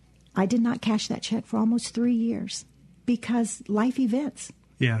 I did not cash that check for almost 3 years because life events.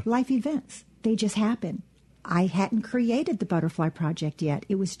 Yeah. Life events. They just happen. I hadn't created the Butterfly Project yet.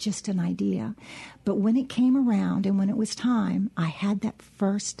 It was just an idea. But when it came around and when it was time, I had that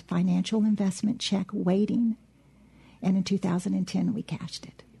first financial investment check waiting. And in 2010, we cashed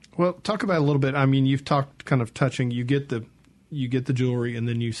it. Well, talk about it a little bit. I mean, you've talked kind of touching, you get the jewelry and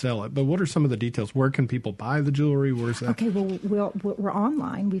then you sell it. But what are some of the details? Where can people buy the jewelry? Where's that? Okay, well, we're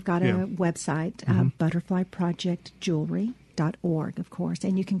online. We've got a website, butterflyprojectjewelry.org, of course,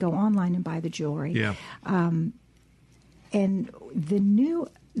 and you can go online and buy the jewelry. Yeah. And the new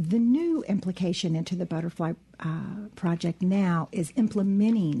implication into the Butterfly Project now is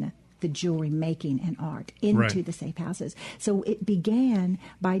implementing the jewelry making and art into the safe houses. So it began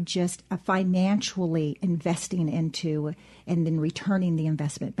by just financially investing into and then returning the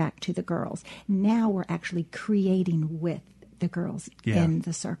investment back to the girls. Now we're actually creating with the girls in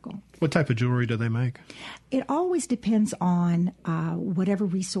the circle. What type of jewelry do they make? It always depends on whatever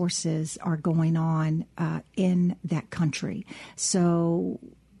resources are going on in that country. So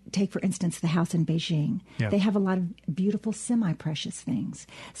take, for instance, the house in Beijing. Yeah. They have a lot of beautiful semi-precious things.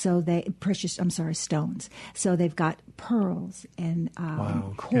 So stones. So they've got pearls and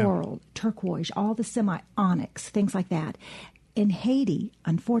coral, turquoise, all the semi-onyx, things like that. In Haiti,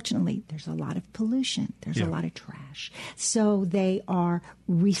 unfortunately, there's a lot of pollution. There's a lot of trash. So they are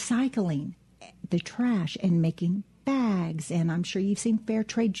recycling the trash and making bags, and I'm sure you've seen fair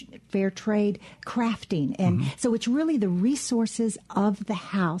trade crafting, and so it's really the resources of the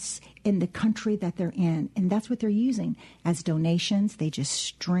house in the country that they're in, and that's what they're using as donations. They just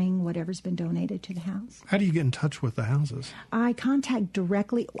string whatever's been donated to the house. How do you get in touch with the houses? I contact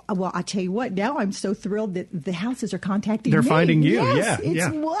directly. Well, I tell you what, now I'm so thrilled that the houses are contacting me. They're finding you.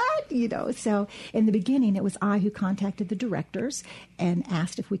 Yes, what? So in the beginning, it was I who contacted the directors and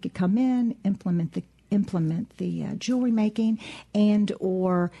asked if we could come in, implement the jewelry making, and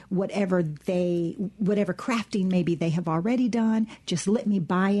or whatever crafting maybe they have already done. Just let me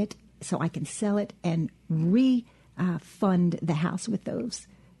buy it so I can sell it and refund the house with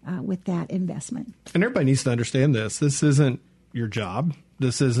that investment. And everybody needs to understand this. This isn't your job.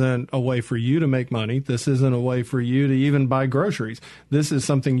 This isn't a way for you to make money. This isn't a way for you to even buy groceries. This is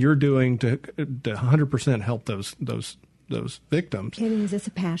something you're doing to 100% help those victims. It is. It's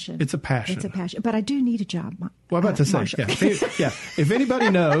a passion. It's a passion. It's a passion. But I do need a job. Well, I'm about to say, If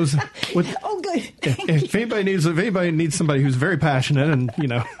anybody knows, good. If anybody needs somebody who's very passionate and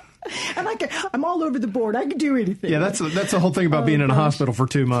And I'm all over the board. I can do anything. Yeah, that's the whole thing about being in a hospital for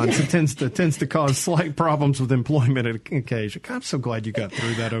 2 months. It tends to cause slight problems with employment at occasion. I'm so glad you got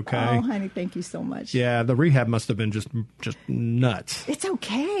through that okay. Oh, honey, thank you so much. Yeah, the rehab must have been just nuts. It's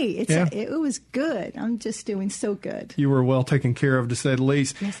okay. It was good. I'm just doing so good. You were well taken care of, to say the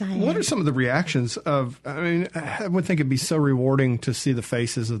least. Yes, I am. What are some of the reactions of, I would think it'd be so rewarding to see the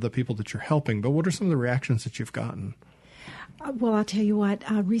faces of the people that you're helping, but what are some of the reactions that you've gotten? Well, I'll tell you what.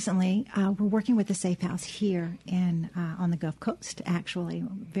 Recently, we're working with the Safe House here on the Gulf Coast, actually.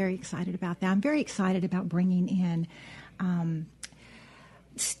 I'm very excited about that. I'm very excited about bringing in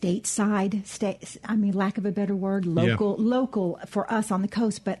lack of a better word, local for us on the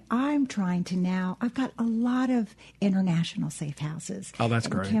coast. But I'm trying to now, I've got a lot of international safe houses. Oh, that's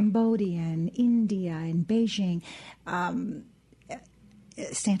great. Cambodia and India and Beijing,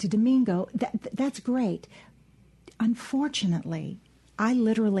 Santo Domingo. That's great. Unfortunately, I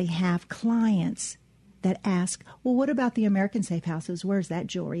literally have clients that ask, well, what about the American safe houses? Where's that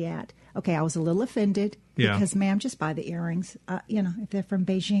jewelry at? Okay, I was a little offended because, ma'am, just buy the earrings. If they're from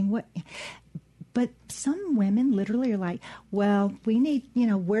Beijing, what? But some women literally are like, well, we need,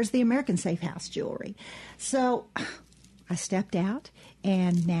 where's the American safe house jewelry? So I stepped out,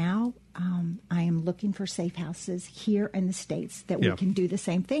 and now I am looking for safe houses here in the States that we can do the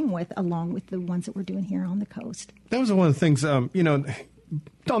same thing with, along with the ones that we're doing here on the coast. That was one of the things, on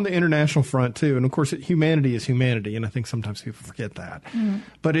the international front, too. And, of course, humanity is humanity, and I think sometimes people forget that. Mm-hmm.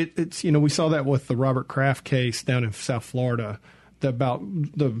 But it's we saw that with the Robert Kraft case down in South Florida about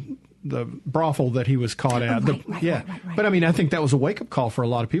the brothel that he was caught at. Right. But, I think that was a wake-up call for a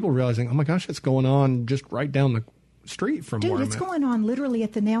lot of people realizing, oh, my gosh, it's going on just right down the street from where I'm at. Dude, it's going on literally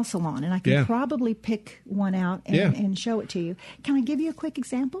at the nail salon, and I can probably pick one out and show it to you. Can I give you a quick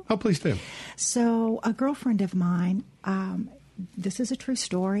example? Oh, please do. So a girlfriend of mine, this is a true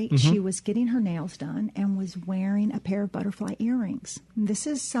story. Mm-hmm. She was getting her nails done and was wearing a pair of butterfly earrings. This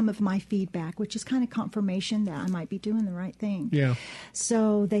is some of my feedback, which is kind of confirmation that I might be doing the right thing. Yeah.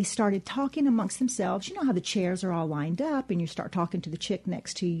 So they started talking amongst themselves. You know how the chairs are all lined up, and you start talking to the chick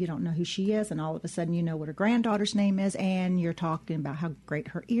next to you. You don't know who she is, and all of a sudden you know what her granddaughter's name is, and you're talking about how great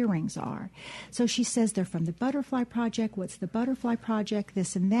her earrings are. So she says they're from the Butterfly Project. What's the Butterfly Project?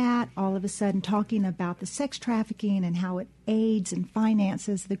 This and that. All of a sudden talking about the sex trafficking and how it aids and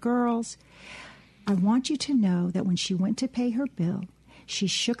finances the girls. I want you to know that when she went to pay her bill, she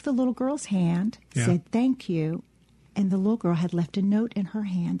shook the little girl's hand, said thank you, and the little girl had left a note in her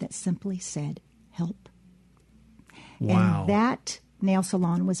hand that simply said, help. Wow. And that nail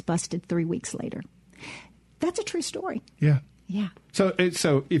salon was busted 3 weeks later. That's a true story. Yeah. Yeah. So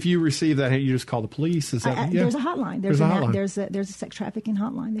if you receive that, you just call the police? Is that There's a hotline. There's a hotline. There's a sex trafficking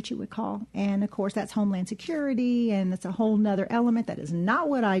hotline that you would call. And, of course, that's Homeland Security, and it's a whole nother element. That is not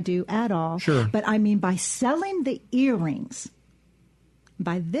what I do at all. Sure. But, by selling the earrings,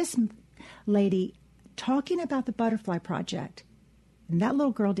 by this lady talking about the Butterfly Project, and that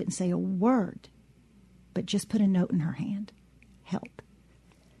little girl didn't say a word, but just put a note in her hand. Help.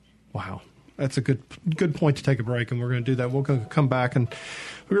 Wow. That's a good point to take a break, and we're going to do that. We're going to come back, and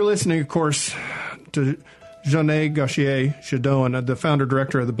we're listening, of course, to Jeanne Gauthier-Chardon, the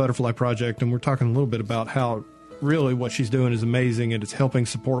founder-director of the Butterfly Project, and we're talking a little bit about how really what she's doing is amazing, and it's helping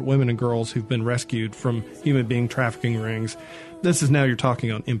support women and girls who've been rescued from human being trafficking rings. This is Now You're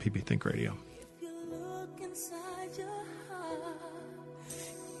Talking on MPB Think Radio. If you look inside your heart,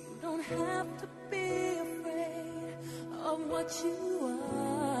 you don't have to be afraid of what you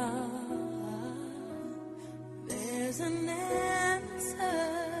are. There's an answer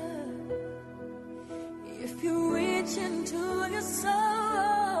if you reach into your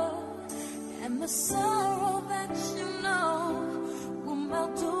soul, and the sorrow that you know will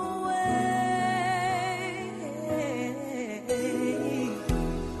melt away.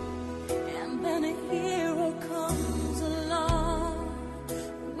 And then a hero comes along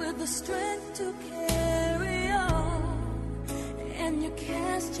with the strength to carry on, and you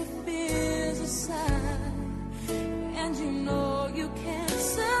cast your fears aside. And you know you can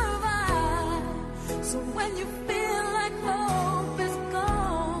survive. So when you feel like hope is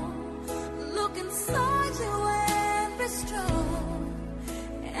gone, look inside you and be strong,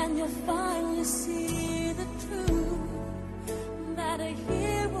 and you'll finally see the truth, that a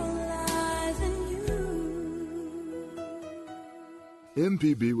hero lies in you.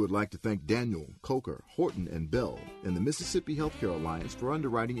 MPB would like to thank Daniel, Coker, Horton, and Bell and the Mississippi Healthcare Alliance for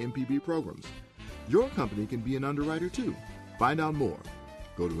underwriting MPB programs. Your company can be an underwriter, too. Find out more.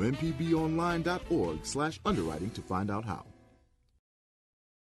 Go to mpbonline.org/underwriting to find out how.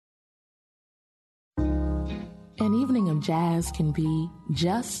 An evening of jazz can be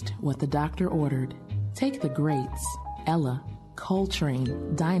just what the doctor ordered. Take the greats, Ella,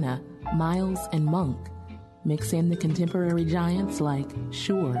 Coltrane, Dinah, Miles, and Monk. Mix in the contemporary giants like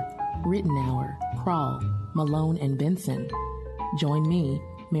Shure, Rittenauer, Krall, Malone, and Benson. Join me,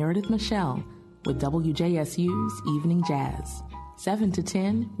 Meredith Michelle, with WJSU's Evening Jazz, 7 to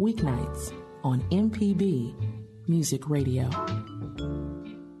 10 weeknights on MPB Music Radio.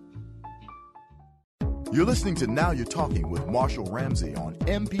 You're listening to Now You're Talking with Marshall Ramsey on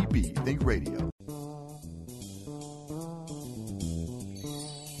MPB Think Radio.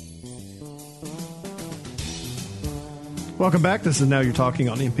 Welcome back. This is Now You're Talking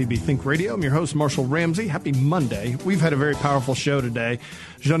on MPB Think Radio. I'm your host, Marshall Ramsey. Happy Monday. We've had a very powerful show today.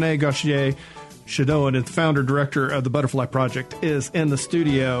 Jeanne Gauthier-Chedouin, the founder-director of the Butterfly Project, is in the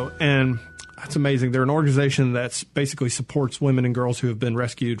studio, and that's amazing. They're an organization that basically supports women and girls who have been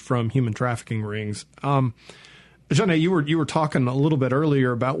rescued from human trafficking rings. Jeanne, you were talking a little bit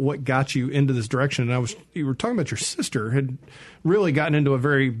earlier about what got you into this direction, and you were talking about your sister had really gotten into a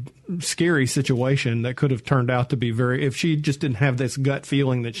very scary situation that could have turned out to be if she just didn't have this gut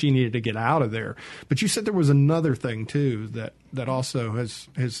feeling that she needed to get out of there. But you said there was another thing too that also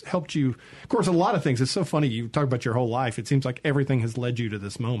has helped you. Of course, a lot of things. It's so funny. You talk about your whole life. It seems like everything has led you to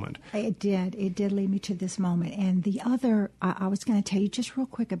this moment. It did. It did lead me to this moment. And the other, I was going to tell you just real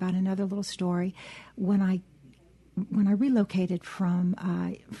quick about another little story. When I relocated from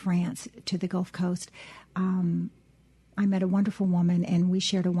France to the Gulf Coast, I met a wonderful woman, and we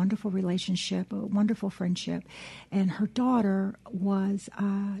shared a wonderful relationship, a wonderful friendship. And her daughter was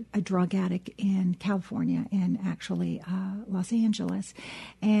a drug addict in California, and actually Los Angeles.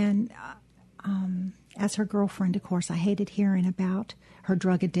 And as her girlfriend, of course, I hated hearing about her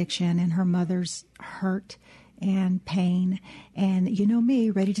drug addiction and her mother's hurt and pain. And you know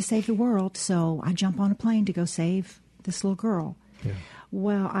me, ready to save the world, so I jump on a plane to go save this little girl. Yeah.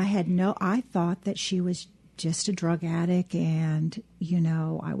 Well, I thought that she was just a drug addict, and,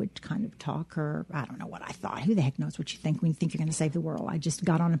 I would kind of talk her. I don't know what I thought. Who the heck knows what you think when you think you're going to save the world? I just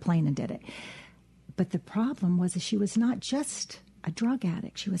got on a plane and did it. But the problem was that she was not just a drug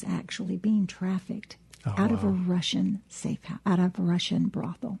addict. She was actually being trafficked out of a Russian out of a Russian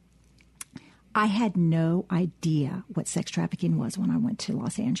brothel. I had no idea what sex trafficking was when I went to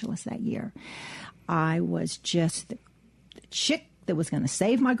Los Angeles that year. I was just the chick that was going to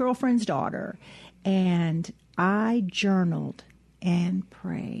save my girlfriend's daughter. And I journaled and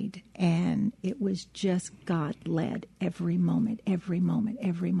prayed, and it was just God-led every moment, every moment,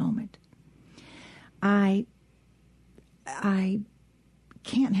 every moment. I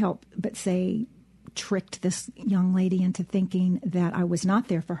can't help but say tricked this young lady into thinking that I was not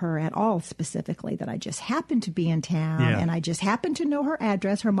there for her at all, specifically, that I just happened to be in town, and I just happened to know her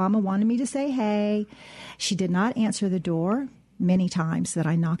address. Her mama wanted me to say hey. She did not answer the door many times that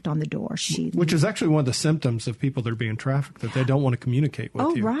I knocked on the door. Which is actually one of the symptoms of people that are being trafficked, that they don't want to communicate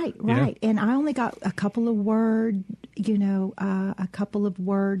with you. Oh, right. Yeah. And I only got a couple of words.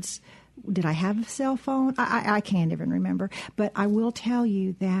 Did I have a cell phone? I can't even remember. But I will tell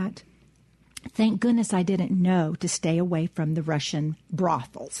you that thank goodness I didn't know to stay away from the Russian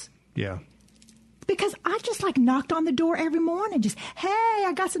brothels. Yeah. Because I just knocked on the door every morning. Just, hey,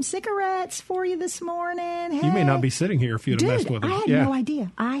 I got some cigarettes for you this morning. Hey. You may not be sitting here if you'd have messed with them. I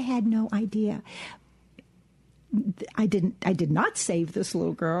had no idea. I did not save this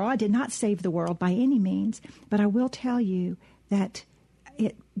little girl. I did not save the world by any means. But I will tell you that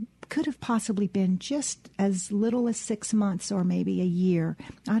it could have possibly been just as little as 6 months or maybe a year.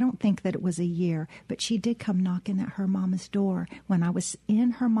 I don't think that it was a year, but she did come knocking at her mama's door when I was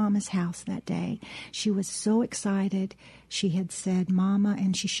in her mama's house that day. She was so excited. She had said, Mama,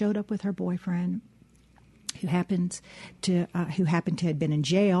 and she showed up with her boyfriend, who happened to have been in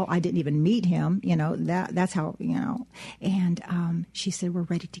jail. I didn't even meet him. That's how. And she said, we're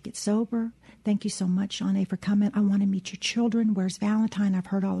ready to get sober. Thank you so much, Jeanne, for coming. I want to meet your children. Where's Valentine? I've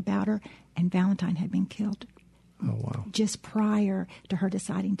heard all about her. And Valentine had been killed. Oh, wow. Just prior to her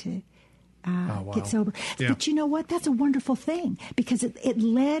deciding to get sober. Yeah. But you know what? That's a wonderful thing, because it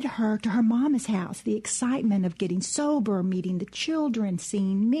led her to her mama's house, the excitement of getting sober, meeting the children,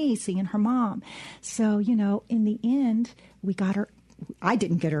 seeing me, seeing her mom. So, in the end, we got her. I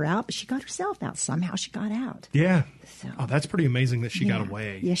didn't get her out, but she got herself out. Somehow she got out. Yeah. So, that's pretty amazing that she got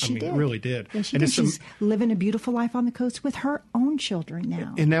away. Yes, she did. Really did. Yes, she did. She's living a beautiful life on the coast with her own children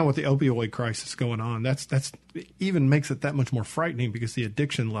now. And now with the opioid crisis going on, that's even makes it that much more frightening, because the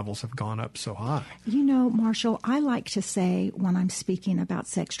addiction levels have gone up so high. Marshall, I like to say when I'm speaking about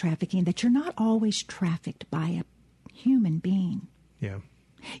sex trafficking that you're not always trafficked by a human being. Yeah.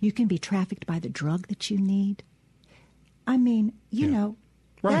 You can be trafficked by the drug that you need. I mean,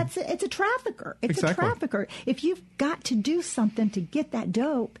 right. It's a trafficker. It's a trafficker. If you've got to do something to get that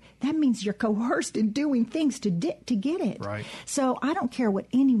dope, that means you're coerced in doing things to get it. Right. So I don't care what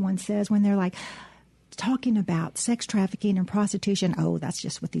anyone says when they're talking about sex trafficking and prostitution. Oh, that's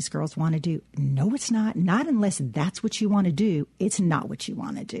just what these girls want to do. No, it's not. Not unless that's what you want to do. It's not what you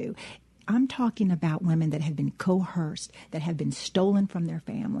want to do. I'm talking about women that have been coerced, that have been stolen from their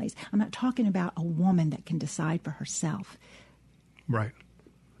families. I'm not talking about a woman that can decide for herself. Right.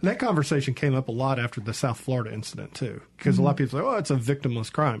 And that conversation came up a lot after the South Florida incident, too, because a lot of people say, oh, it's a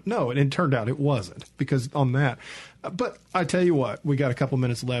victimless crime. No, and it turned out it wasn't, because on that. But I tell you what, we got a couple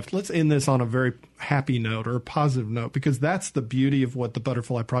minutes left. Let's end this on a very happy note or a positive note, because that's the beauty of what the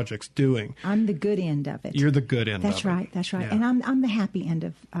Butterfly Project's doing. I'm the good end of it. You're the good end That's of it. right. That's right. Yeah. And I'm the happy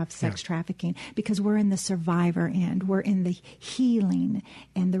end of sex trafficking, because we're in the survivor end. We're in the healing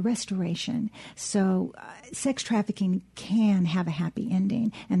and the restoration. So sex trafficking can have a happy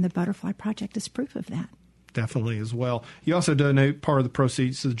ending, and the Butterfly Project is proof of that. Definitely as well. You also donate part of the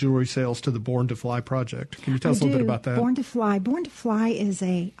proceeds of the jewelry sales to the Born to Fly project. Can you tell us a little bit about that? Born to Fly. Born to Fly is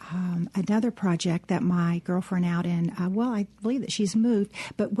another project that my girlfriend out in, I believe that she's moved,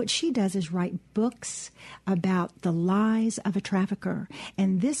 but what she does is write books about the lies of a trafficker.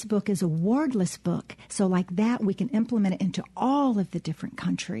 And this book is a wordless book. So like that, we can implement it into all of the different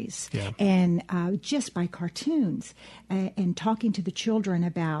countries. Yeah. And just by cartoons and talking to the children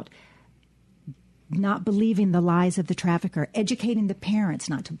about not believing the lies of the trafficker, educating the parents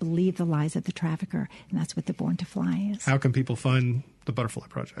not to believe the lies of the trafficker. And that's what the Born to Fly is. How can people find the Butterfly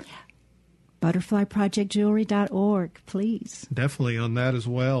Project? ButterflyProjectJewelry.org, please. Definitely on that as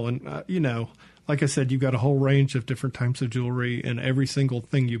well. And, like I said, you've got a whole range of different types of jewelry, and every single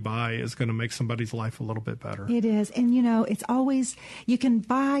thing you buy is going to make somebody's life a little bit better. It is. And, it's always, you can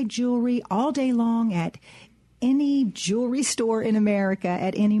buy jewelry all day long at any jewelry store in America,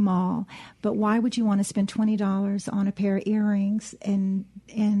 at any mall. But why would you want to spend $20 on a pair of earrings in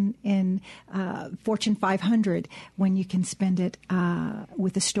Fortune 500 when you can spend it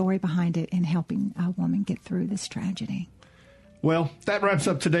with a story behind it and helping a woman get through this tragedy? Well, that wraps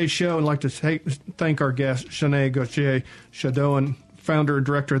up today's show. I'd like to thank our guest, Shanae Gauthier-Shadoan, founder and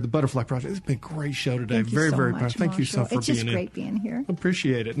director of the Butterfly Project. It's been a great show today. Thank you so much, Thank you so much for being in. It's just great being here.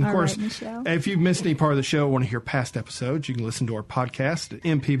 Appreciate it. And of course, if you've missed any part of the show or want to hear past episodes, you can listen to our podcast at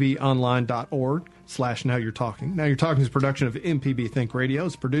mpbonline.org/Now You're Talking. Now You're Talking is a production of MPB Think Radio.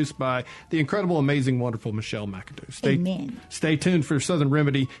 It's produced by the incredible, amazing, wonderful Michelle McAdoo. Amen. Stay tuned for Southern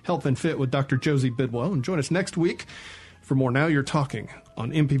Remedy Health and Fit with Dr. Josie Bidwell. And join us next week for more Now You're Talking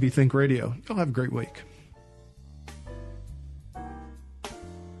on MPB Think Radio. Y'all have a great week.